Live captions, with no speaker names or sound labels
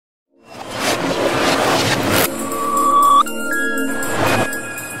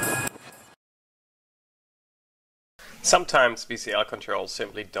Sometimes VCL controls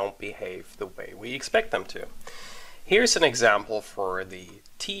simply don't behave the way we expect them to. Here's an example for the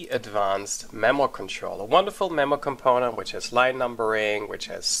TAdvMemo control, a wonderful memo component which has line numbering, which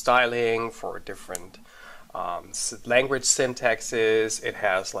has styling for different language syntaxes. It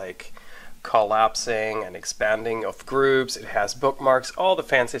has like collapsing and expanding of groups. It has bookmarks, all the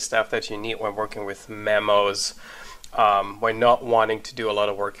fancy stuff that you need when working with memos, when not wanting to do a lot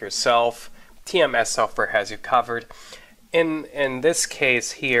of work yourself. TMS software has you covered. In this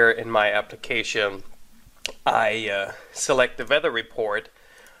case here in my application, I select the weather report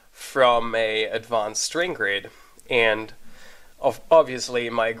from a advanced string grid, and obviously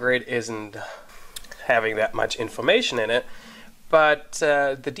my grid isn't having that much information in it, but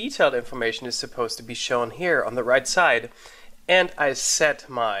the detailed information is supposed to be shown here on the right side, and I set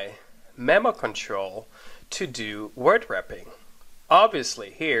my memo control to do word wrapping. Obviously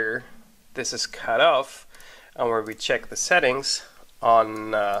here this is cut off, and where we check the settings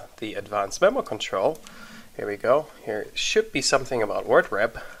on the advanced memo control, here we go, here should be something about word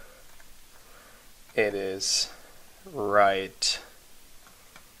wrap. It is right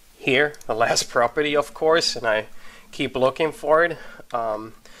here, the last property of course, and I keep looking for it.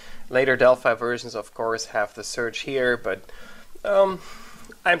 Later Delphi versions of course have the search here, but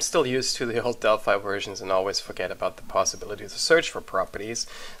I'm still used to the old Delphi versions and always forget about the possibility to search for properties.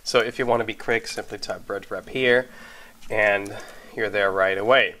 So if you want to be quick, simply type word wrap here and you're there right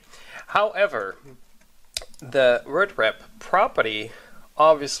away. However, the word wrap property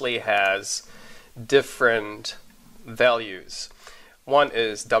obviously has different values. One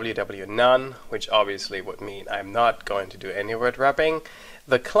is ww none, which obviously would mean I'm not going to do any word wrapping.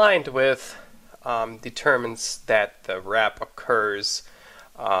 The client width determines that the wrap occurs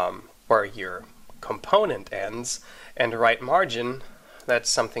where your component ends, and right margin, that's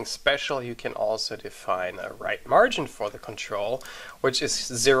something special. You can also define a right margin for the control, which is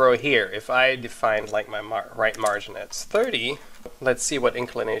 0 here. If I define like my right margin as 30, let's see what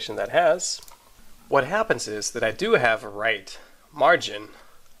inclination that has. What happens is that I do have a right margin,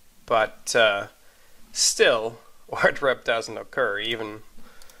 but still word wrap doesn't occur even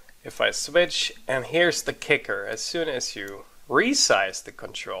if I switch. And here's the kicker: as soon as you resize the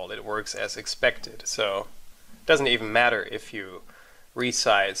control, it works as expected. So it doesn't even matter if you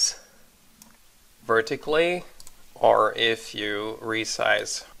resize vertically or if you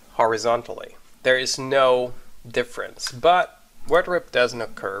resize horizontally. There is no difference, but word wrap doesn't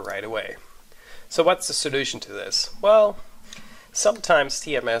occur right away. So what's the solution to this? Well, sometimes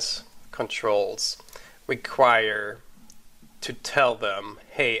TMS controls require to tell them,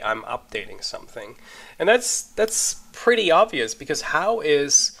 hey, I'm updating something. And that's pretty obvious, because how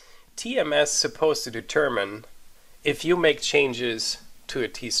is TMS supposed to determine if you make changes to a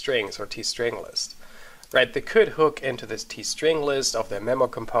T-strings or T-string list? Right, they could hook into this T-string list of their memo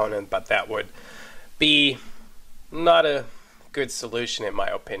component, but that would be not a good solution in my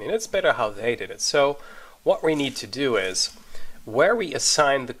opinion. It's better how they did it. So what we need to do is, where we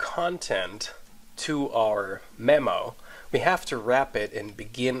assign the content to our memo, we have to wrap it in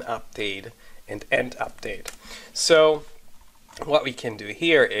begin update and end update. So what we can do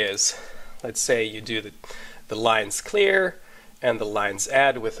here is, let's say you do the lines clear and the lines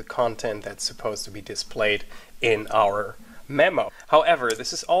add with the content that's supposed to be displayed in our memo. However,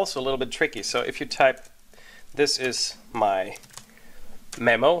 this is also a little bit tricky. So if you type, this is my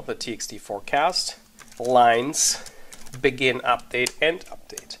memo, the txt forecast, lines, begin update, end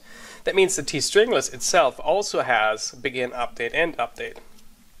update. That means the T-string list itself also has begin update, end update.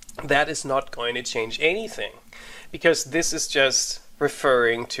 That is not going to change anything, because this is just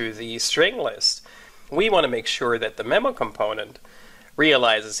referring to the string list. We want to make sure that the memo component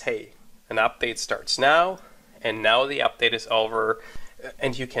realizes, hey, an update starts now, and now the update is over,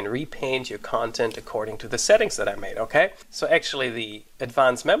 and you can repaint your content according to the settings that I made, okay? So actually the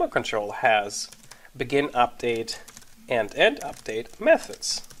advanced memo control has begin update and end update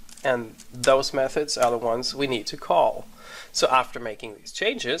methods, and those methods are the ones we need to call. So after making these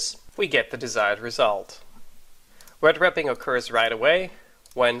changes, we get the desired result. Word wrapping occurs right away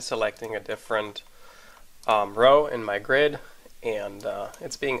when selecting a different row in my grid, and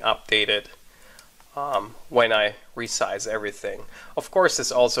it's being updated when I resize everything. Of course,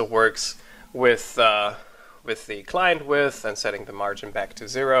 this also works with the client width and setting the margin back to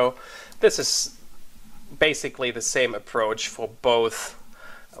 0. This is basically the same approach for both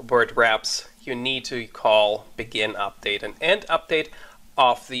word wraps. You need to call begin update and end update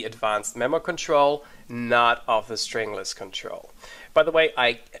of the advanced memo control, not of the string list control. By the way,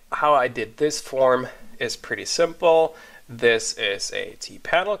 how I did this form is pretty simple. This is a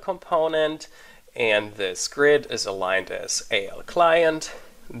tPanel component, and this grid is aligned as AL client.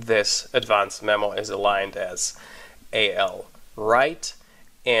 This advanced memo is aligned as AL write,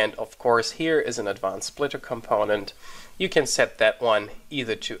 and of course here is an advanced splitter component. You can set that one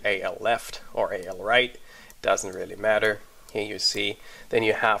either to AL left or AL right, doesn't really matter. Here you see, then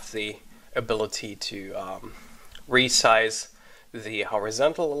you have the ability to resize the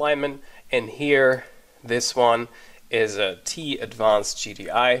horizontal alignment, and here this one is a TAdvMemo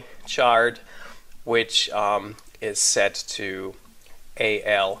GDI chart, which is set to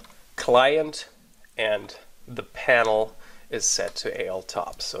AL client, and the panel is set to AL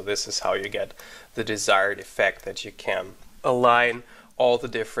top. So this is how you get the desired effect, that you can align all the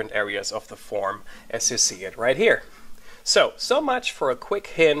different areas of the form as you see it right here. So much for a quick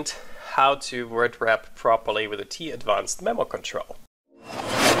hint how to word wrap properly with a TAdvMemo control.